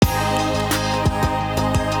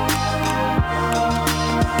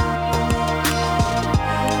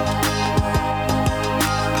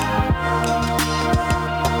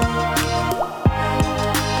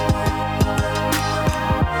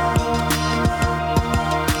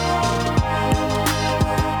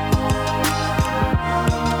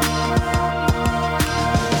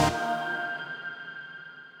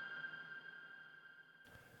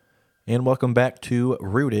And welcome back to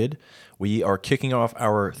Rooted. We are kicking off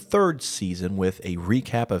our third season with a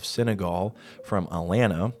recap of Senegal from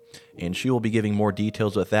Alana, and she will be giving more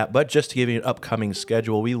details with that. But just to give you an upcoming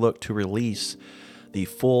schedule, we look to release the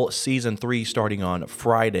full season 3 starting on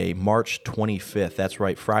Friday, March 25th. That's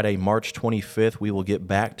right, Friday, March 25th. We will get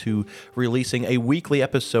back to releasing a weekly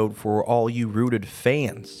episode for all you Rooted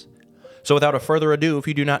fans. So without a further ado, if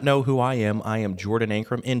you do not know who I am Jordan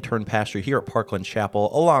Ankrum, intern pastor here at Parkland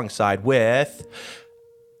Chapel, alongside with...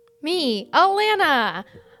 Me, Alana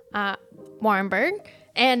Warrenberg,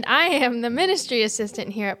 and I am the ministry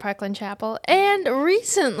assistant here at Parkland Chapel, and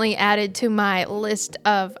recently added to my list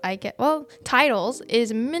of, titles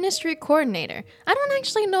is ministry coordinator. I don't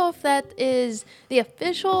actually know if that is the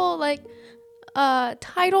official,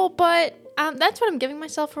 title, but that's what I'm giving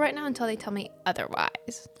myself for right now until they tell me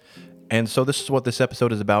otherwise. And so this is what this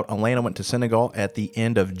episode is about. Alana went to Senegal at the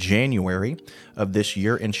end of January of this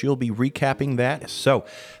year, and she'll be recapping that. So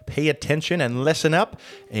pay attention and listen up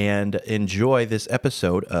and enjoy this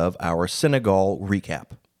episode of our Senegal recap.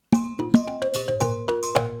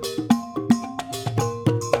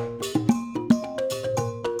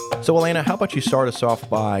 So Alana, how about you start us off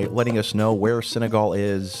by letting us know where Senegal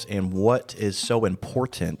is and what is so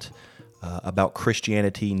important about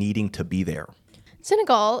Christianity needing to be there?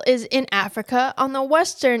 Senegal is in Africa on the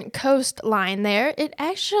western coastline there. It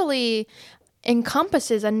actually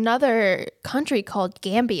encompasses another country called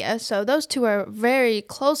Gambia, so those two are very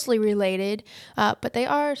closely related, but they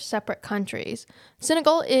are separate countries.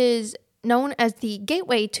 Senegal is known as the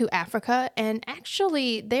gateway to Africa, and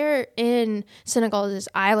actually there in Senegal is this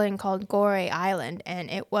island called Gorée Island,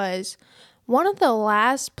 and it was one of the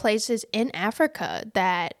last places in Africa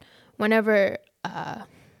that whenever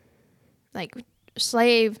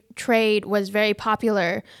slave trade was very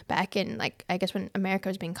popular back in, when America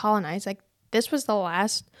was being colonized, this was the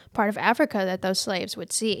last part of Africa that those slaves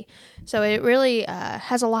would see. So it really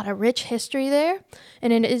has a lot of rich history there,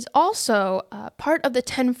 and it is also part of the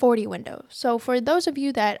 1040 window. So for those of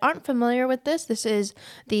you that aren't familiar with this is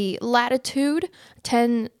the latitude,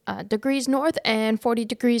 10 degrees north and 40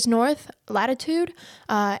 degrees north latitude,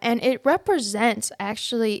 and it represents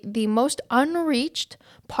actually the most unreached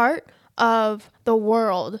part of the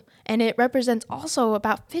world, and it represents also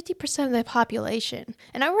about 50% of the population.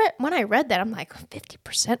 And when I read that, I'm like,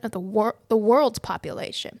 50% of the world's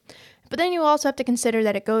population. But then you also have to consider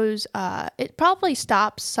that it probably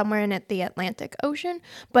stops somewhere in the Atlantic Ocean,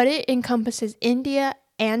 but it encompasses India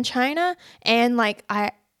and China and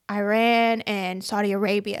Iran and Saudi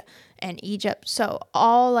Arabia and Egypt. So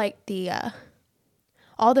all the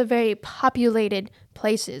very populated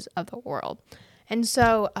places of the world. And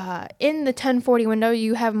so in the 1040 window,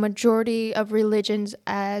 you have majority of religions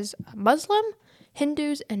as Muslim,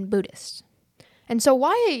 Hindus, and Buddhists. And so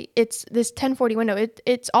why it's this 1040 window,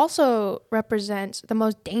 it also represents the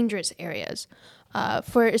most dangerous areas,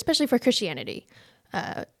 especially for Christianity,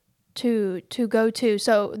 to go to.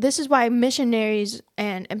 So this is why missionaries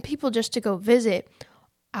and people just to go visit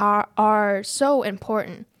are so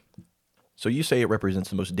important. So you say it represents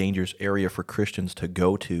the most dangerous area for Christians to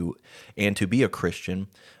go to and to be a Christian,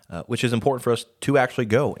 which is important for us to actually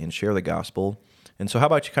go and share the gospel. And so how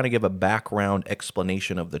about you kind of give a background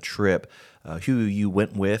explanation of the trip, who you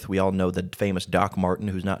went with. We all know the famous Doc Martin,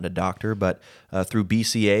 who's not a doctor, but through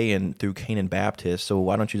BCA and through Canaan Baptist. So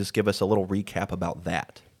why don't you just give us a little recap about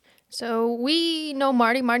that? So we know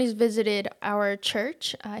Marty. Marty's visited our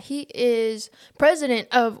church. He is president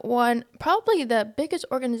of probably the biggest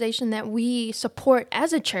organization that we support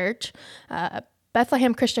as a church,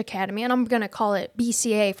 Bethlehem Christian Academy, and I'm going to call it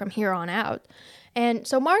BCA from here on out. And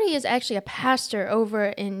so Marty is actually a pastor over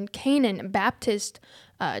in Canaan Baptist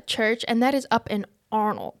Church, and that is up in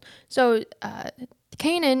Arnold. So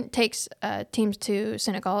Canaan takes teams to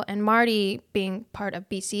Senegal, and Marty, being part of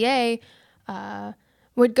BCA,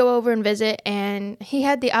 would go over and visit, and he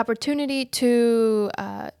had the opportunity to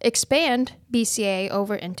expand BCA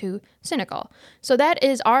over into Senegal. So that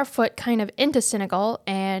is our foot kind of into Senegal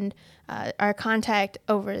and our contact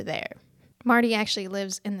over there. Marty actually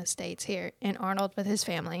lives in the States here in Arnold with his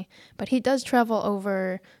family, but he does travel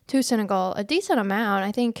over to Senegal a decent amount.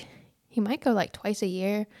 I think he might go twice a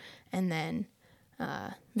year and then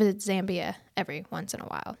visit Zambia every once in a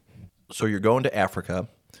while. So you're going to Africa.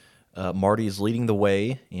 Marty is leading the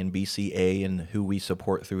way in BCA and who we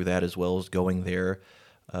support through that as well as going there.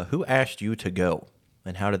 Who asked you to go,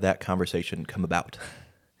 and how did that conversation come about?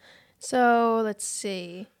 So let's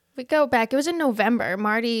see. We go back. It was in November.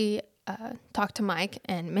 Marty talked to Mike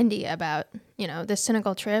and Mindy about, this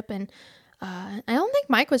Senegal trip, and I don't think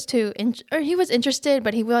Mike was or he was interested,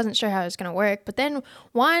 but he wasn't sure how it was going to work. But then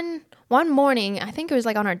one morning, I think it was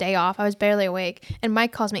like on our day off, I was barely awake, and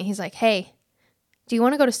Mike calls me. He's like, "Hey, do you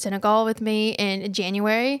want to go to Senegal with me in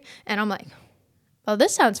January?" And I'm like, "Oh,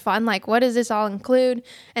 this sounds fun. Like, what does this all include?"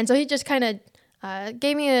 And so he just kind of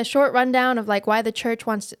gave me a short rundown of like why the church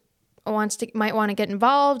might want to get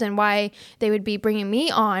involved and why they would be bringing me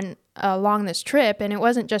on along this trip. And it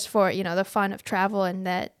wasn't just for, the fun of travel and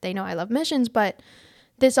that they know I love missions, but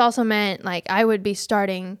this also meant like I would be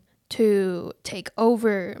starting to take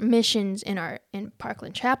over missions in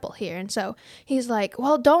Parkland Chapel here. And so he's like,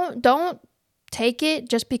 "Well, don't take it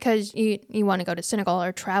just because you want to go to Senegal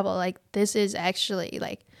or travel. Like, this is actually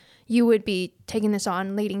like you would be taking this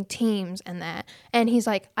on, leading teams and that." And he's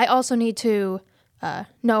like, "I also need to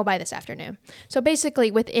know by this afternoon." So basically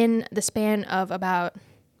within the span of about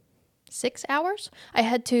 6 hours, I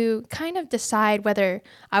had to kind of decide whether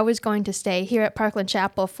I was going to stay here at Parkland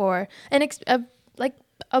Chapel for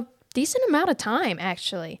a decent amount of time,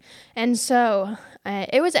 actually. And so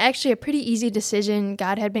it was actually a pretty easy decision.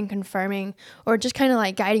 God had been confirming or just kind of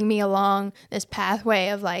like guiding me along this pathway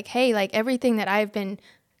of like, hey, like everything that I've been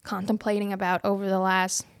contemplating about over the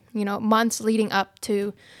last, months leading up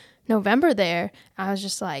to November there, I was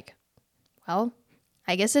just like, well,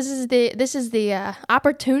 I guess this is the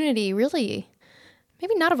opportunity, really,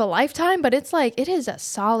 maybe not of a lifetime, but it's like it is a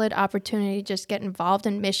solid opportunity to just get involved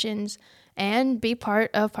in missions and be part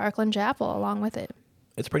of Parkland Chapel along with it.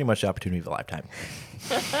 It's pretty much the opportunity of a lifetime.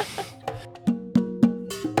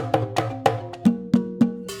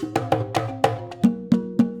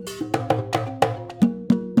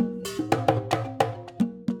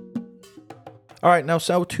 All right, now,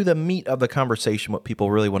 so to the meat of the conversation, what people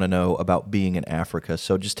really want to know about being in Africa.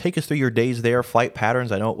 So just take us through your days there, flight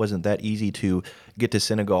patterns. I know it wasn't that easy to get to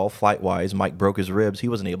Senegal flight-wise. Mike broke his ribs. He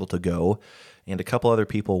wasn't able to go, and a couple other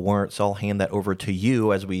people weren't. So I'll hand that over to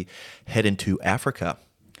you as we head into Africa.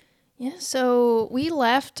 Yeah, so we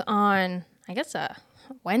left on, I guess, a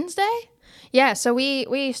Wednesday? Yeah, so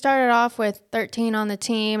we started off with 13 on the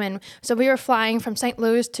team, and so we were flying from St.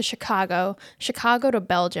 Louis to Chicago to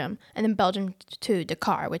Belgium, and then Belgium to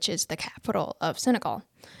Dakar, which is the capital of Senegal.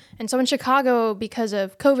 And so in Chicago, because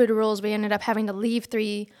of COVID rules, we ended up having to leave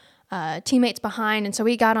 3 teammates behind, and so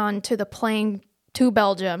we got on to the plane to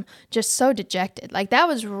Belgium just so dejected. Like, that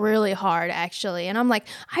was really hard, actually. And I'm like,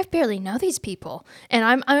 I barely know these people, and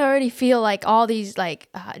I already feel like all these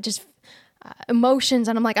emotions,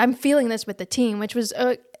 and I'm like, I'm feeling this with the team, which was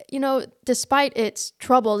despite its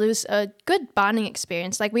troubles, it was a good bonding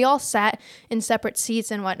experience. Like, we all sat in separate seats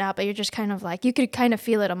and whatnot, but you're just kind of like, you could kind of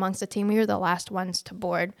feel it amongst the team. We were the last ones to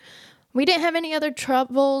board. We didn't have any other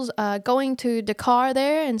troubles going to Dakar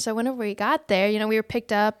there, and so whenever we got there, we were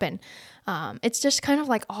picked up, and it's just kind of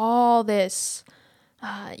like all this.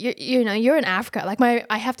 You're in Africa. Like,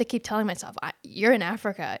 I have to keep telling myself, you're in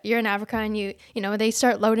Africa, and they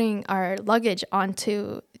start loading our luggage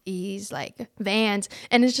onto these like vans,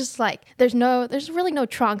 and it's just like there's really no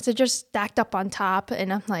trunks. They're just stacked up on top,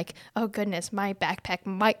 and I'm like, oh goodness, my backpack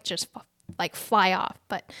might just like fly off.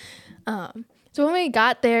 But so when we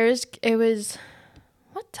got there, it was.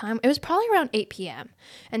 What time? It was probably around 8 p.m.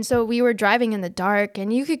 And so we were driving in the dark,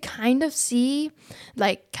 and you could kind of see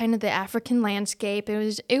like kind of the African landscape.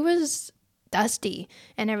 It was dusty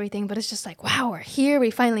and everything, but it's just like, wow, we're here.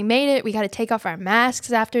 We finally made it. We got to take off our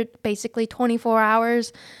masks after basically 24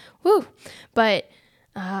 hours. Woo. But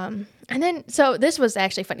and then so this was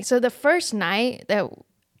actually funny. So the first night that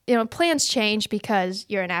plans change because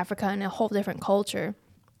you're in Africa and a whole different culture.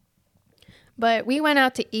 But we went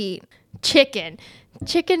out to eat chicken.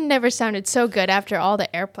 Chicken never sounded so good after all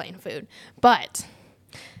the airplane food. But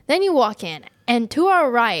then you walk in, and to our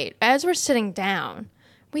right, as we're sitting down,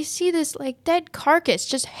 we see this like dead carcass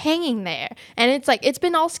just hanging there. And it's like, it's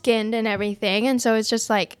been all skinned and everything. And so it's just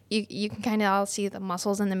like, you can kind of all see the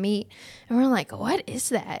muscles and the meat. And we're like, what is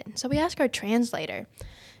that? And so we ask our translator.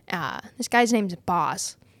 This guy's name's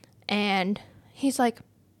Boss. And he's like,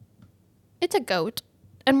 it's a goat.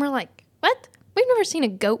 And we're like, what? We've never seen a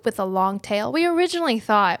goat with a long tail. We originally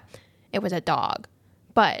thought it was a dog.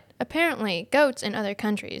 But apparently goats in other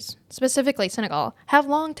countries, specifically Senegal, have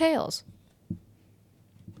long tails.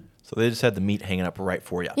 So they just had the meat hanging up right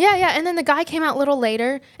for you. Yeah. And then the guy came out a little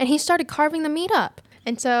later, and he started carving the meat up.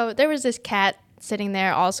 And so there was this cat sitting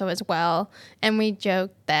there also as well. And we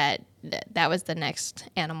joked that was the next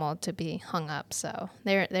animal to be hung up. So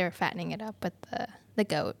they were fattening it up with the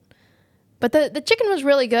goat. But the chicken was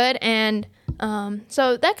really good, and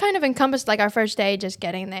so that kind of encompassed like our first day just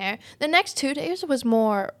getting there. The next 2 days was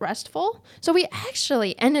more restful. So we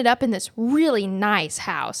actually ended up in this really nice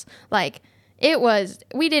house. Like,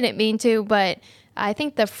 We didn't mean to, but I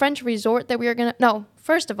think the French resort that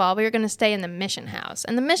first of all, we were going to stay in the mission house.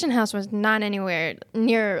 And the mission house was not anywhere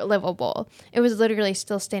near livable. It was literally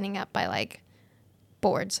still standing up by like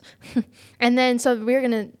boards. And then, so we were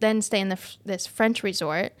going to then stay in this French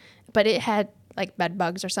resort, but it had like bed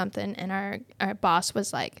bugs or something. And our boss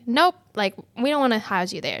was like, nope, like we don't want to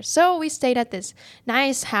house you there. So we stayed at this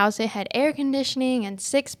nice house. It had air conditioning and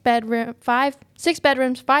 6 bedrooms,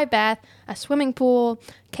 5 bath, a swimming pool,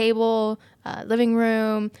 cable, living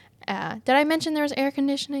room. Did I mention there was air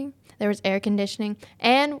conditioning? There was air conditioning,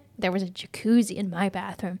 and there was a jacuzzi in my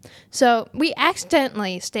bathroom. So we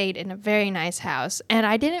accidentally stayed in a very nice house, and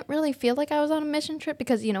I didn't really feel like I was on a mission trip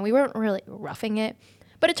because, you know, we weren't really roughing it.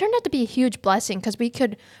 But it turned out to be a huge blessing because we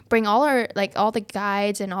could bring all the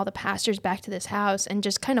guides and all the pastors back to this house and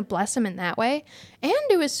just kind of bless them in that way. And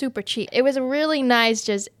it was super cheap. It was a really nice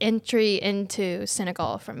just entry into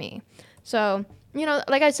Senegal for me. So, you know,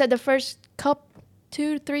 like I said, the first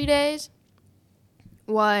 2-3 days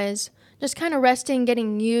was just kind of resting,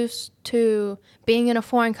 getting used to being in a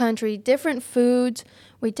foreign country, different foods.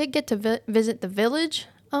 We did get to visit the village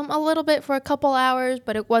a little bit for a couple hours,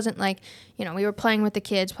 but it wasn't like, you know, we were playing with the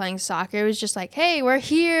kids, playing soccer. It was just like, hey, we're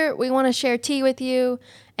here. We want to share tea with you,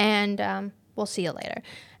 and we'll see you later.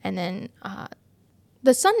 And then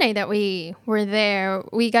the Sunday that we were there,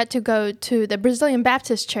 we got to go to the Brazilian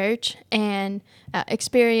Baptist Church and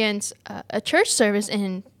experience a church service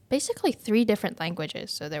in basically 3 different languages.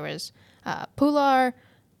 So there was Pular,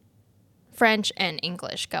 French, and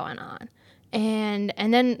English going on.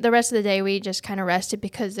 And then the rest of the day we just kind of rested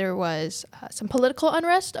because there was some political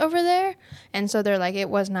unrest over there. And so they're like, it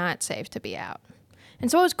was not safe to be out.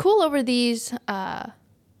 And so it was cool over these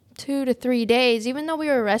 2 to 3 days. Even though we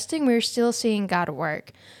were resting, we were still seeing God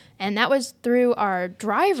work. And that was through our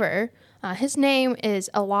driver. His name is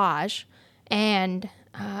Alana. And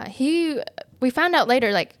we found out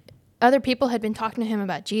later, like, other people had been talking to him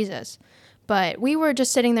about Jesus. But we were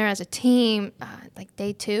just sitting there as a team, like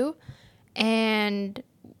day 2. And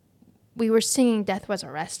we were singing Death Was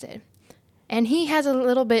Arrested. And he has a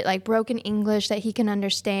little bit like broken English that he can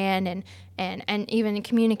understand and even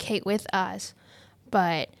communicate with us.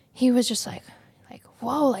 But he was just like,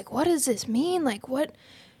 whoa, like, what does this mean? Like, what,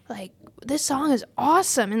 like, this song is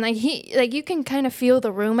awesome. And you can kind of feel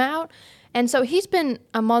the room out. And so he's been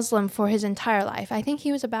a Muslim for his entire life. I think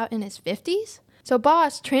he was about in his 50s. So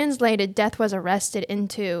Boss translated Death Was Arrested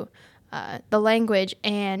into the language,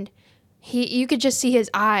 and you could just see his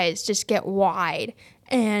eyes just get wide.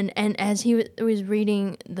 And as he was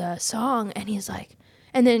reading the song, and he's like,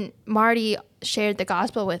 and then Marty shared the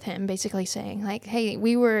gospel with him, basically saying like, hey,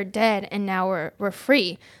 we were dead and now we're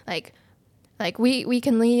free. Like we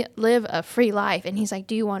can live a free life. And he's like,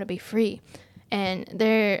 do you want to be free? And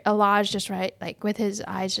there, Alaj just right, like with his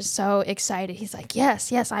eyes just so excited. He's like,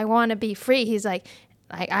 yes, I want to be free. He's like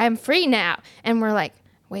I'm free now. And we're like,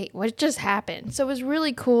 wait, what just happened? So it was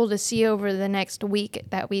really cool to see over the next week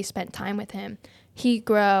that we spent time with him, he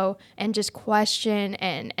grow and just question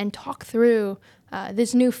and talk through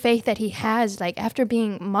this new faith that he has, like after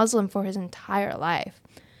being Muslim for his entire life.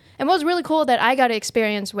 And what was really cool that I got to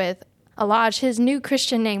experience with Alaj, his new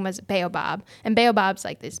Christian name was Baobab. And Baobab's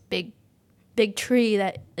like this big tree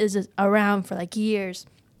that is around for like years,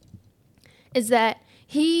 is that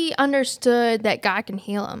he understood that God can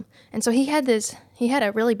heal him. And so he had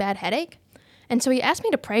a really bad headache. And so he asked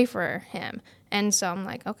me to pray for him. And so I'm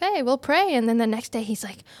like, okay, we'll pray. And then the next day he's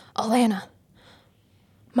like, Alana,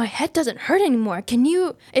 my head doesn't hurt anymore.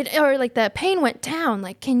 Or like the pain went down.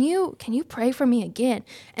 Like, can you pray for me again?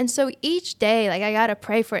 And so each day, like I got to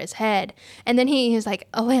pray for his head. And then he's like,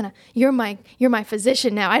 Alana, you're my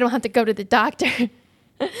physician now. I don't have to go to the doctor.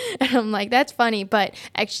 And I'm like, that's funny, but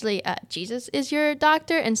actually Jesus is your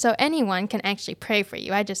doctor, and so anyone can actually pray for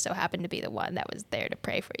you. I just so happened to be the one that was there to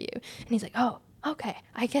pray for you. And he's like, oh, okay,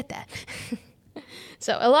 I get that.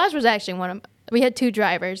 So Elaj was actually we had 2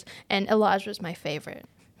 drivers, and Elaj was my favorite.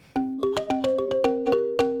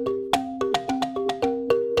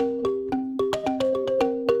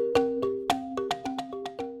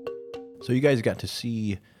 So you guys got to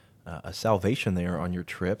see a salvation there on your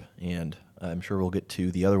trip, and I'm sure we'll get to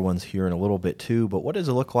the other ones here in a little bit too. But what does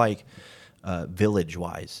it look like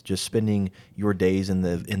village-wise? Just spending your days in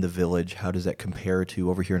the village. How does that compare to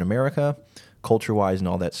over here in America, culture-wise, and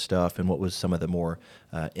all that stuff? And what was some of the more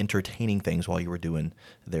entertaining things while you were doing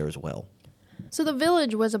there as well? So the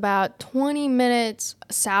village was about 20 minutes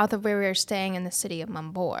south of where we were staying in the city of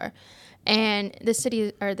Mambour. And this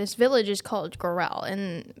village is called Gorel.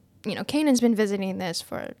 And Canaan's been visiting this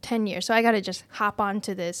for 10 years, so I got to just hop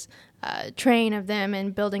onto this train of them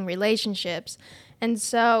and building relationships. And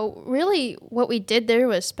so really what we did there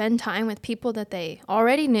was spend time with people that they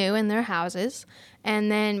already knew in their houses,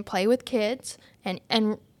 and then play with kids and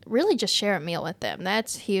really just share a meal with them.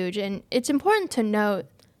 That's huge. And it's important to note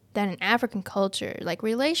that in African culture, like,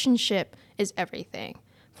 relationship is everything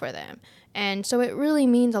for them. And so it really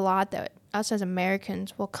means a lot that us as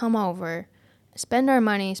Americans will come over, spend our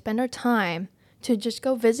money, spend our time to just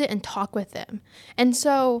go visit and talk with them. And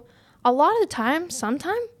so a lot of the time,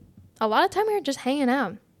 we were just hanging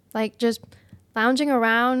out, like just lounging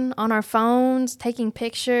around on our phones, taking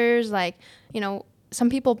pictures. Like, some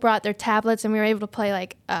people brought their tablets and we were able to play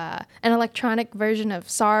like an electronic version of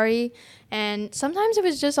Sorry. And sometimes it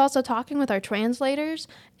was just also talking with our translators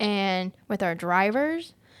and with our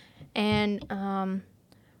drivers. And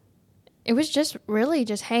it was just really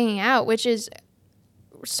just hanging out, which is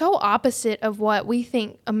so opposite of what we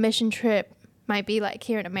think a mission trip might be like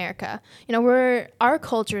here in America. Our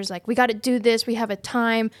culture is like, we got to do this. We have a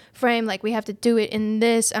time frame. Like, we have to do it in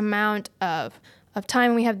this amount of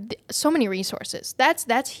time. We have so many resources.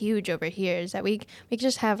 That's huge over here, is that we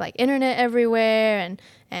just have like internet everywhere,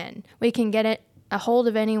 and we can get a hold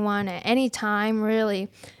of anyone at any time, really.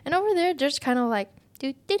 And over there, just kind of like,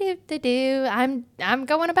 I'm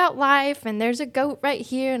going about life, and there's a goat right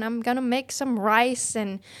here, and I'm gonna make some rice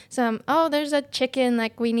and there's a chicken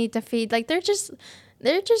like we need to feed. Like, they're just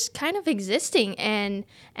kind of existing and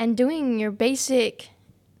doing your basic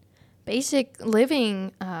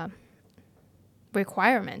living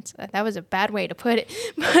requirements. That was a bad way to put it,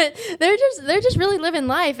 but they're just really living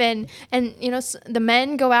life. And the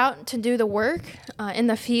men go out to do the work in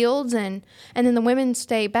the fields, and then the women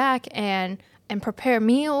stay back and prepare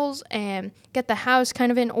meals and get the house kind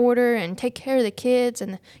of in order and take care of the kids.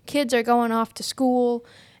 And the kids are going off to school,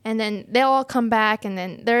 and then they'll all come back, and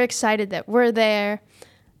then they're excited that we're there,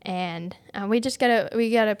 and we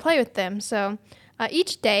gotta play with them. So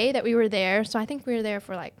each day that we were there, so I think we were there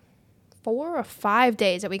for like 4 or 5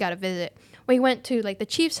 days that we got to visit. We went to like the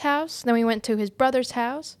chief's house, then we went to his brother's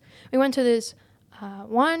house. We went to this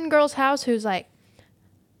one girl's house who's like,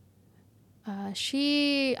 I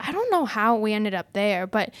don't know how we ended up there,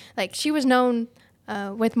 but like she was known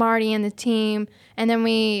with Marty and the team. And then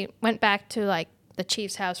we went back to like the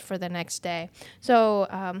chief's house for the next day.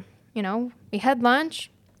 So, we had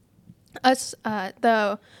lunch.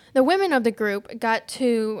 The women of the group got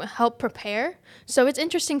to help prepare. So it's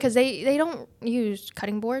interesting because they don't use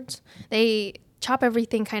cutting boards. They chop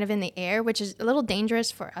everything kind of in the air, which is a little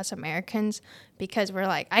dangerous for us Americans, because we're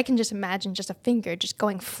like, I can just imagine just a finger just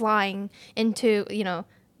going flying into,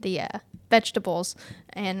 the vegetables.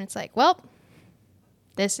 And it's like, well,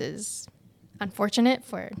 this is unfortunate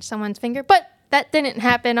for someone's finger, but that didn't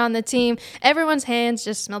happen on the team. Everyone's hands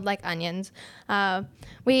just smelled like onions.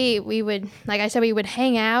 We would, like I said, we would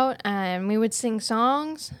hang out and we would sing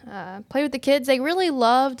songs, play with the kids. They really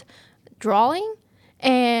loved drawing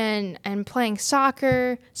and playing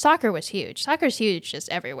soccer. Soccer was huge. Soccer's huge just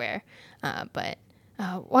everywhere. But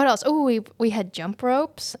what else? Oh, we had jump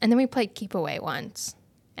ropes, and then we played keep away once.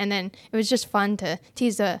 And then it was just fun to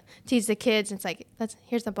tease the kids. It's like,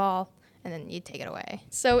 here's the ball, and then you take it away.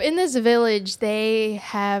 So in this village, they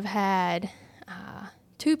have had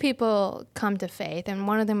 2 people come to faith, and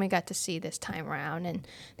one of them we got to see this time around. And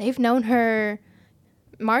they've known her.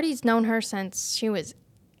 Marty's known her since she was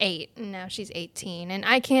 8, and now she's 18. And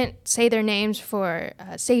I can't say their names for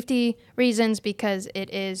safety reasons, because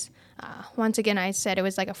it is, once again, I said it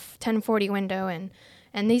was like a 1040 window,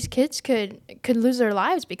 and these kids could lose their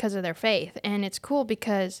lives because of their faith. And it's cool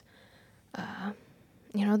because,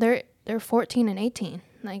 they're 14 and 18.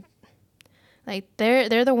 Like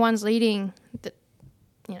they're the ones leading,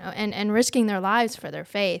 and risking their lives for their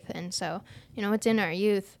faith. And so, it's in our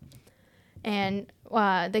youth. And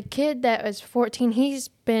the kid that was 14, he's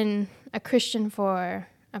been a Christian for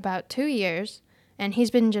about 2 years, and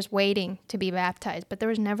he's been just waiting to be baptized, but there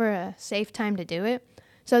was never a safe time to do it.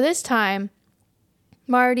 So this time,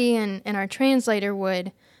 Marty and our translator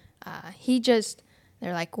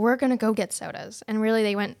they're like, we're going to go get sodas. And really,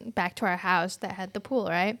 they went back to our house that had the pool,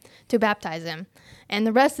 right, to baptize him. And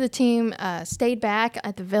the rest of the team stayed back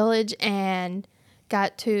at the village and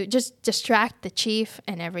got to just distract the chief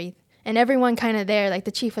and everyone kind of there. Like,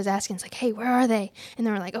 the chief was asking, it's like, hey, where are they? And they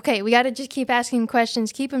were like, okay, we got to just keep asking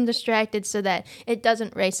questions, keep them distracted so that it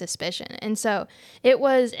doesn't raise suspicion. And so it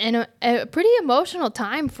was a pretty emotional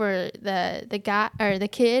time for the guy or the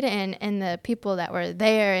kid and the people that were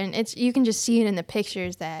there. And you can just see it in the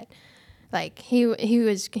pictures that Like he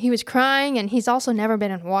was crying, and he's also never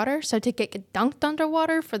been in water. So to get dunked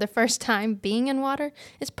underwater for the first time being in water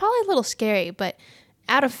is probably a little scary, but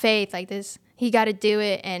out of faith like this, he got to do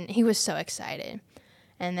it, and he was so excited.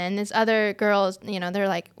 And then this other girls, they're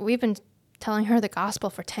like, we've been telling her the gospel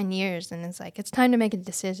for 10 years, and it's like, it's time to make a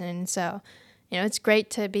decision. And so, it's great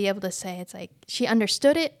to be able to say, it's like she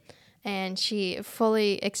understood it and she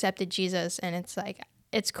fully accepted Jesus. And it's like,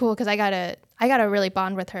 it's cool because I got to really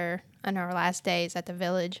bond with her on our last days at the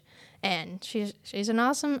village, and she's an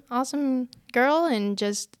awesome girl, and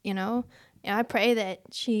just I pray that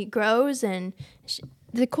she grows. And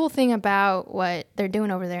the cool thing about what they're doing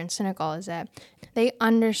over there in Senegal is that they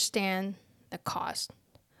understand the cost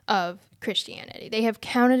of Christianity. They have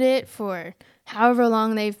counted it for however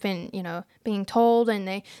long they've been being told,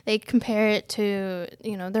 and they compare it to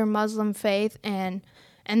their Muslim faith, and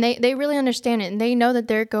they really understand it, and they know that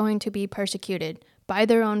they're going to be persecuted by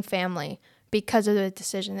their own family because of the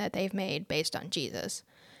decision that they've made based on Jesus.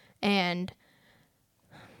 And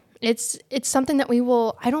it's something that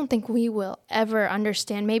I don't think we will ever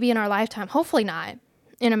understand, maybe in our lifetime, hopefully not,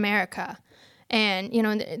 in America. And,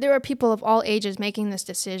 there are people of all ages making this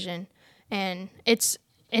decision, and it's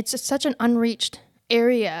such an unreached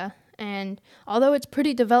area. And although it's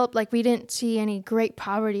pretty developed, like we didn't see any great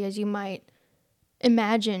poverty as you might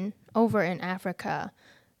imagine over in Africa.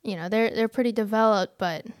 They're pretty developed,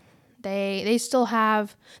 but there's still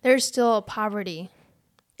poverty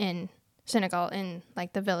in Senegal, in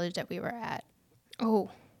like the village that we were at. Oh,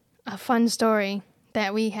 a fun story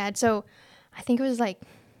that we had. So I think it was like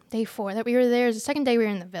day 4 that we were there. It was the second day we were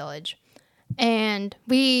in the village, and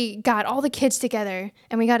we got all the kids together,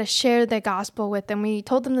 and we got to share the gospel with them. We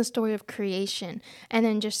told them the story of creation, and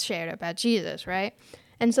then just shared about Jesus, right?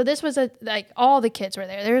 And so this was all the kids were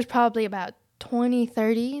there. There was probably about 20,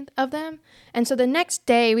 30 of them. And so the next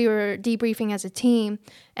day we were debriefing as a team,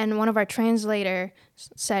 and one of our translators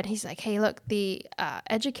said, he's like, hey, look, the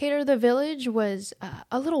educator of the village was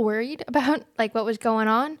a little worried about like what was going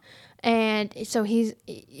on. And so he's,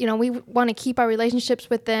 we want to keep our relationships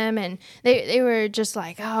with them. And they were just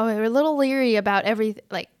like, oh, they were a little leery about everything,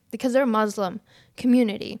 like, because they're a Muslim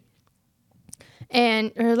community.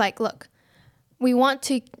 And they're like, look,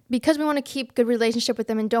 because we want to keep good relationship with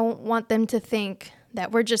them and don't want them to think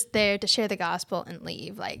that we're just there to share the gospel and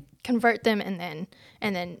leave, like convert them and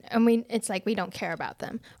it's like we don't care about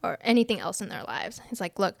them or anything else in their lives. It's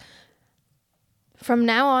like, look, from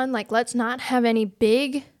now on, like, let's not have any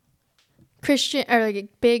big Christian or like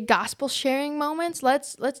big gospel sharing moments.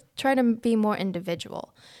 Let's try to be more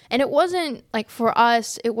individual. And it wasn't like, for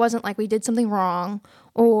us, it wasn't like we did something wrong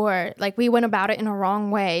or like we went about it in a wrong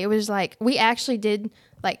way. It was like we actually did,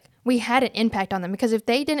 like, we had an impact on them, because if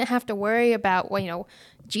they didn't have to worry about, well,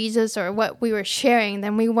 Jesus or what we were sharing,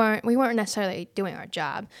 then we weren't necessarily doing our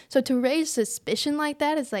job. So to raise suspicion like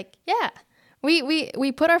that is like, yeah,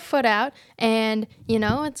 we put our foot out, and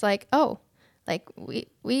it's like, oh, like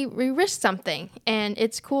we risked something. And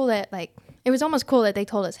it's cool that, like, it was almost cool that they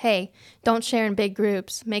told us, hey, don't share in big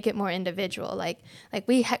groups, make it more individual. Like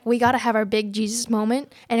we got to have our big Jesus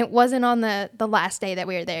moment, and it wasn't on the last day that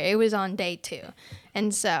we were there. It was on day 2.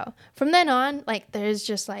 And so from then on, like, there's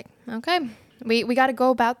just like, okay, we got to go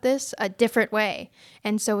about this a different way.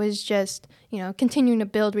 And so it's just, continuing to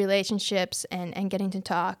build relationships and getting to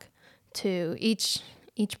talk to each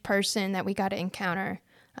person that we got to encounter,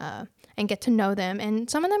 and get to know them. And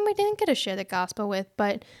some of them we didn't get to share the gospel with,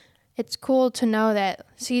 but it's cool to know that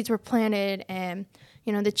seeds were planted. And,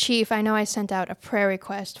 the chief, I know I sent out a prayer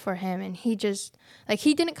request for him, and he just, like,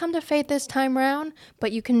 he didn't come to faith this time around,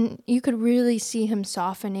 but you could really see him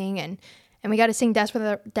softening, and we got to sing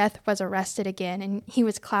Death Was Arrested again, and he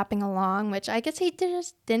was clapping along, which I guess he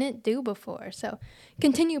just didn't do before. So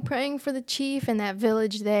continue praying for the chief and that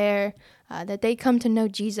village there, that they come to know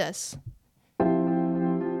Jesus.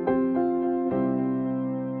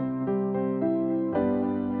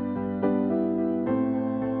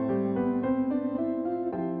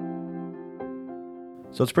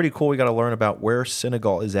 So it's pretty cool. We got to learn about where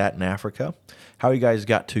Senegal is at in Africa, how you guys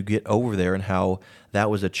got to get over there, and how that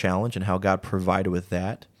was a challenge and how God provided with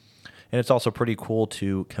that. And it's also pretty cool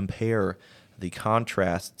to compare the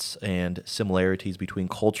contrasts and similarities between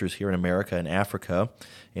cultures here in America and Africa,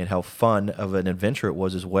 and how fun of an adventure it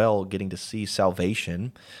was as well, getting to see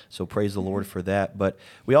salvation. So praise the Lord for that. But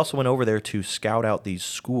we also went over there to scout out these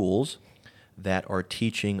schools that are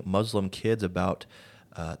teaching Muslim kids about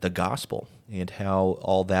the gospel and how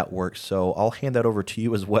all that works. So I'll hand that over to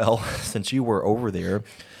you as well, since you were over there.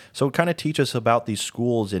 So kind of teach us about these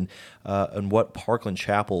schools and what Parkland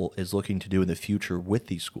Chapel is looking to do in the future with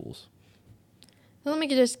these schools. Let me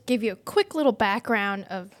just give you a quick little background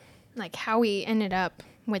of like how we ended up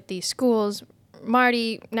with these schools.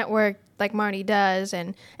 Marty networked like Marty does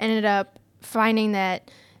and ended up finding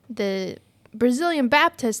that the Brazilian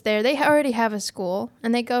Baptists there, they already have a school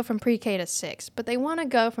and they go from pre-K to 6, but they want to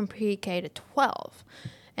go from pre-K to 12.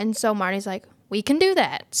 And so Marty's like, we can do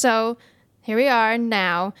that. So here we are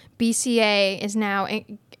now. BCA is now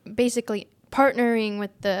basically partnering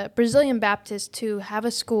with the Brazilian Baptists to have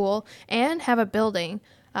a school and have a building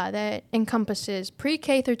that encompasses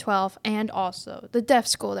pre-K through 12 and also the deaf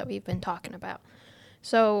school that we've been talking about.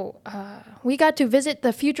 So we got to visit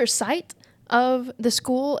the future site of the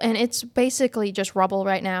school, and it's basically just rubble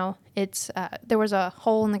right now. It's there was a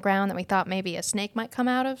hole in the ground that we thought maybe a snake might come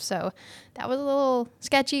out of, so that was a little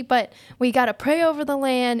sketchy, but we got to pray over the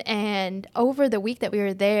land, and over the week that we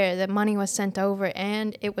were there, the money was sent over,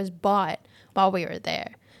 and it was bought while we were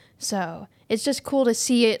there. So it's just cool to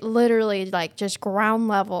see it literally like just ground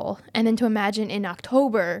level, and then to imagine in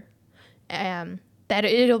October that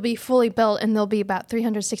it'll be fully built and there'll be about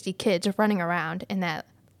 360 kids running around in that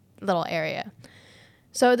little area.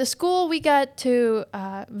 So the school, we got to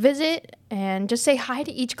visit and just say hi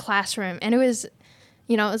to each classroom. And it was,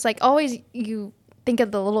 it's like always you think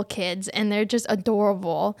of the little kids and they're just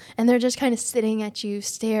adorable and they're just kind of sitting at you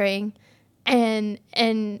staring.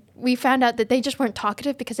 And we found out that they just weren't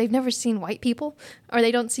talkative because they've never seen white people or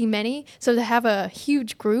they don't see many. So to have a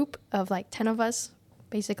huge group of like 10 of us,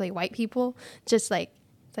 basically white people, just like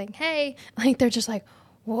saying, hey, like they're just like,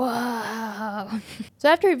 whoa. So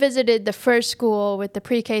after we visited the first school with the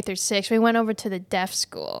pre-K through 6, we went over to the deaf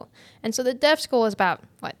school. And so the deaf school was about,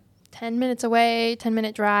 10 minutes away,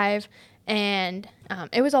 10-minute drive. And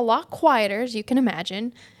it was a lot quieter, as you can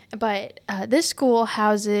imagine. But this school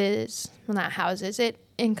it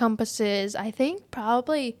encompasses, I think,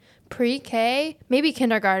 probably pre-K, maybe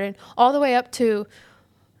kindergarten, all the way up to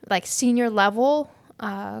like senior level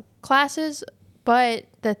classes. But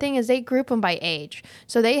the thing is, they group them by age.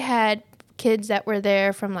 So they had kids that were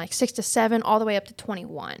there from like 6 to 7 all the way up to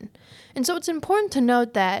 21. And so it's important to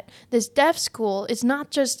note that this deaf school is not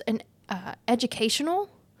just an educational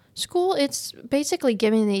school. It's basically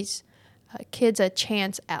giving these kids a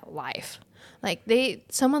chance at life. Like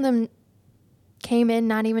some of them came in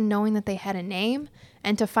not even knowing that they had a name,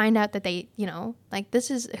 and to find out that they, like this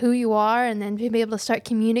is who you are, and then to be able to start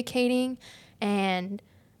communicating and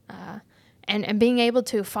being able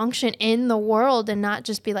to function in the world and not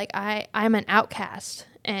just be like, I'm an outcast.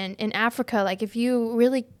 And in Africa, like if you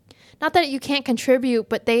really, not that you can't contribute,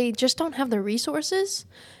 but they just don't have the resources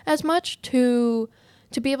as much to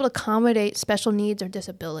be able to accommodate special needs or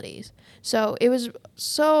disabilities. So it was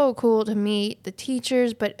so cool to meet the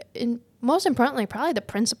teachers, but most importantly, probably the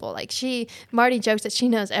principal. Like Marty jokes that she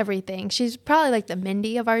knows everything. She's probably like the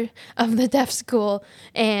Mindy of the deaf school.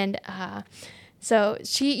 And, so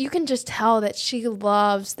you can just tell that she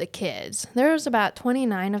loves the kids. There's about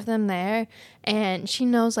 29 of them there, and she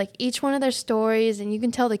knows like each one of their stories, and you can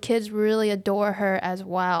tell the kids really adore her as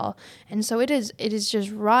well. And so it is just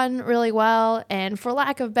run really well. And for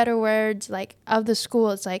lack of better words, like of the school,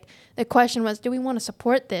 it's like the question was, do we want to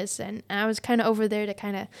support this? And I was kind of over there to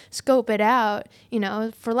kind of scope it out,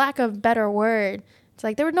 for lack of better word. It's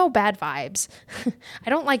like there were no bad vibes. I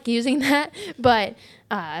don't like using that, but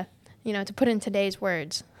to put in today's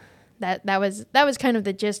words, that was kind of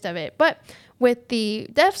the gist of it. But with the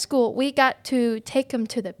deaf school, we got to take them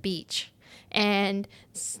to the beach. And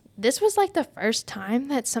this was like the first time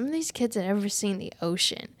that some of these kids had ever seen the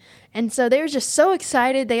ocean. And so they were just so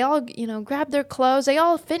excited. They all, grabbed their clothes. They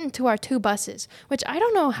all fit into our 2 buses, which I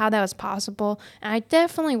don't know how that was possible. And I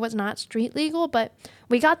definitely was not street legal, but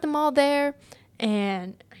we got them all there.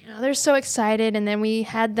 And, they're so excited. And then we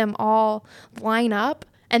had them all line up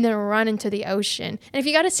and then run into the ocean. And if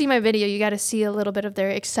you got to see my video, you got to see a little bit of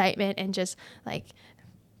their excitement and just like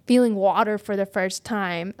feeling water for the first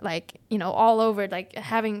time, like, all over, like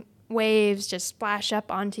having waves just splash up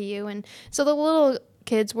onto you. And so the little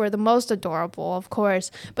kids were the most adorable, of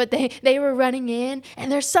course, but they were running in and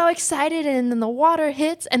they're so excited, and then the water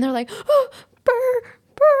hits and they're like, oh, burr,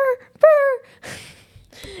 burr, burr.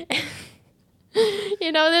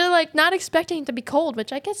 They're like not expecting it to be cold,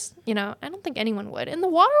 which I guess, I don't think anyone would. And the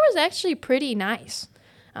water was actually pretty nice.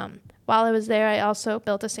 While I was there, I also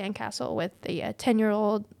built a sandcastle with the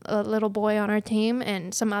 10-year-old little boy on our team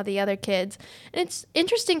and some of the other kids. And it's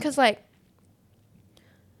interesting because they're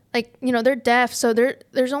deaf, so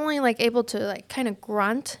there's only like able to like kind of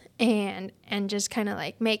grunt and just kind of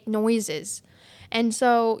like make noises. And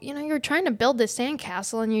so, you're trying to build this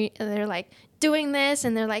sandcastle and they're like doing this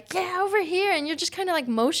and they're like, yeah, over here. And you're just kind of like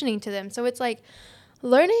motioning to them. So it's like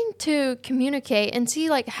learning to communicate and see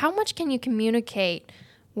like how much can you communicate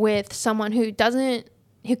with someone who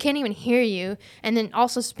can't even hear you, and then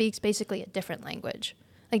also speaks basically a different language.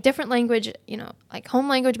 Like different language, like home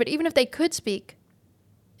language, but even if they could speak,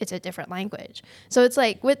 it's a different language. So it's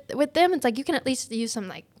like with them, it's like you can at least use some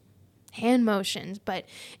like hand motions, but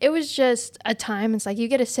it was just a time. It's like you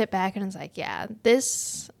get to sit back and it's like, yeah,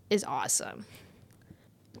 this is awesome.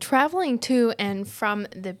 Traveling to and from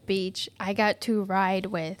the beach, I got to ride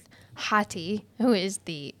with Hati, who is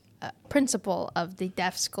the principal of the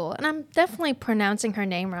deaf school. And I'm definitely pronouncing her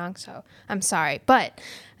name wrong, so I'm sorry. But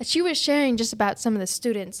she was sharing just about some of the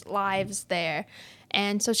students' lives there.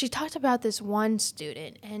 And so she talked about this one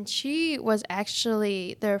student, and she was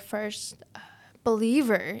actually their first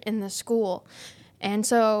believer in the school. And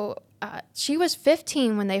so she was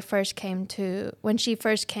 15 when she first came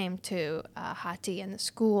to Hati in the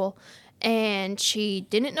school, and she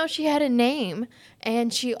didn't know she had a name.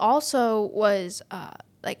 And she also was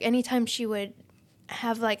like anytime she would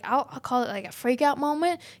have like I'll call it like a freak out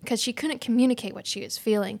moment, because she couldn't communicate what she was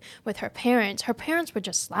feeling with her parents. Her parents would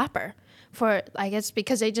just slap her for, I guess,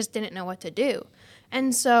 because they just didn't know what to do.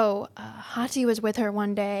 And so Hati was with her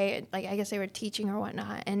one day, like I guess they were teaching or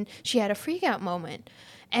whatnot, and she had a freak out moment,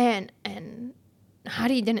 and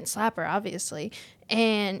Hati didn't slap her, obviously,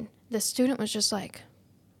 and the student was just like,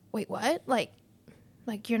 wait, what? Like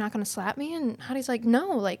you're not gonna slap me? And Hati's like,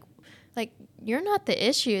 no, like you're not the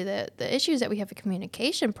issue. The issue is that we have a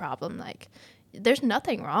communication problem. Like there's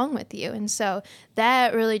nothing wrong with you. And so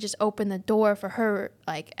that really just opened the door for her,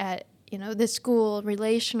 like at this school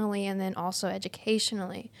relationally and then also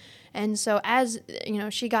educationally. And so as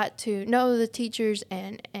she got to know the teachers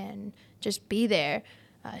and just be there,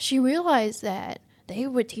 she realized that they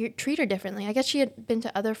would treat her differently. I guess she had been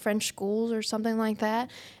to other French schools or something like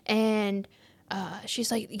that, and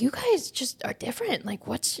she's like, you guys just are different. Like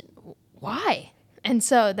why? And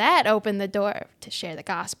so that opened the door to share the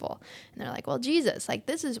gospel. And they're like, well, Jesus, like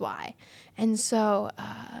this is why. And so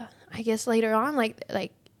I guess later on,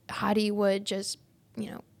 like Hadi would just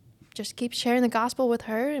keep sharing the gospel with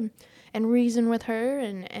her and reason with her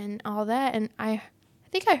and all that. And I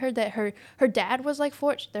think I heard that her dad was like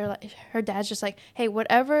they're like, her dad's just like, hey,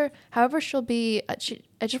 however she'll be, I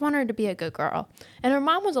just want her to be a good girl. And her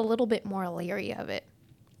mom was a little bit more leery of it.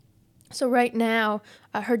 So right now,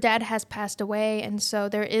 her dad has passed away, and so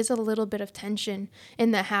there is a little bit of tension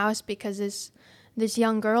in the house because this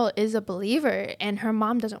young girl is a believer, and her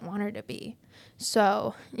mom doesn't want her to be.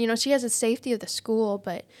 So, she has the safety of the school,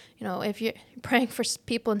 but, if you're praying for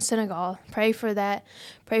people in Senegal, pray for that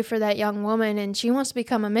young woman, and she wants to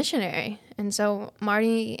become a missionary. And so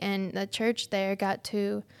Marty and the church there got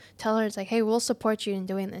to tell her, it's like, hey, we'll support you in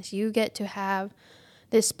doing this. You get to have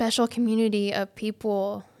this special community of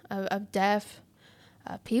people, of deaf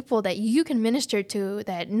people that you can minister to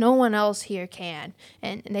that no one else here can,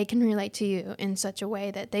 and they can relate to you in such a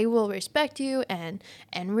way that they will respect you and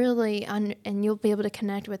really and you'll be able to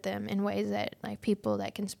connect with them in ways that like people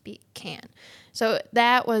that can speak can't. So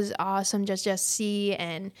that was awesome just see,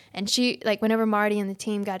 and she, like, whenever Marty and the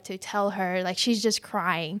team got to tell her, like, she's just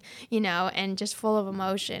crying, and just full of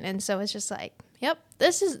emotion. And so it's just like, yep,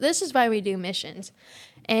 this is why we do missions.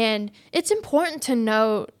 And it's important to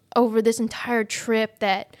note over this entire trip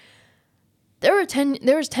that there was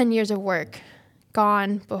 10 years of work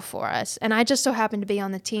gone before us, and I just so happened to be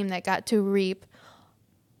on the team that got to reap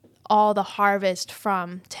all the harvest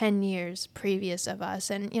from 10 years previous of us.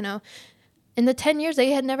 And in the 10 years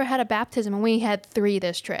they had never had a baptism, and we had 3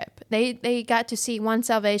 this trip. They got to see 1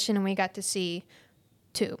 salvation, and we got to see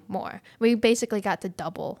 2 more. We basically got to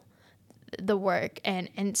double the work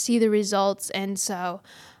and see the results. And so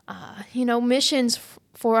missions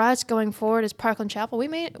for us going forward as Parkland Chapel,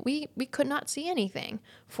 we could not see anything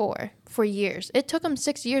for years. It took them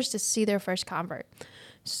 6 years to see their first convert.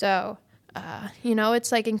 So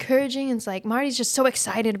it's like encouraging. It's like Marty's just so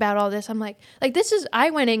excited about all this. I'm like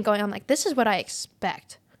I went in going, I'm like, this is what I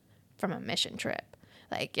expect from a mission trip.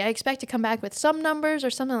 Like, I expect to come back with some numbers or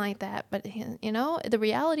something like that. But the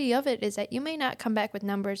reality of it is that you may not come back with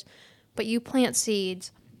numbers, but you plant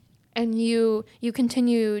seeds. And you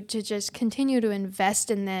continue to invest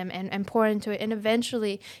in them and pour into it. And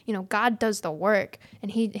eventually, God does the work, and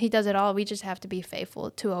he does it all. We just have to be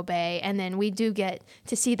faithful to obey. And then we do get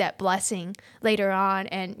to see that blessing later on.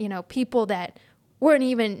 And, people that weren't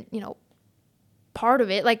even, part of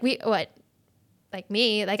it, like me,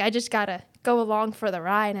 I just got to go along for the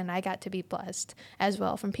ride, and I got to be blessed as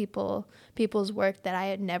well from people's work that I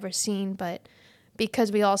had never seen. But because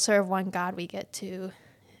we all serve one God, we get to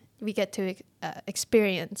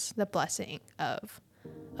experience the blessing of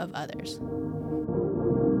others.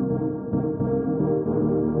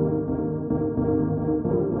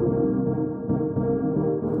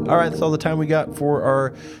 All right, that's all the time we got for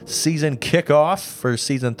our season kickoff for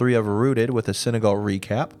season 3 of Rooted with a Senegal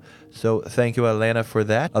recap. So thank you, Alana, for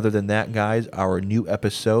that. Other than that, guys, our new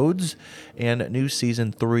episodes and new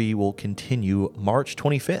season 3 will continue March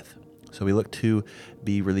 25th. So we look to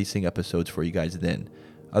be releasing episodes for you guys then.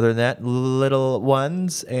 Other than that, little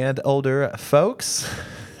ones and older folks.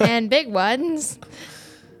 And big ones.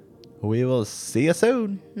 We will see you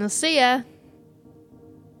soon. I'll see ya.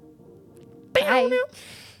 Bye.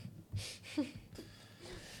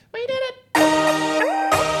 We did it.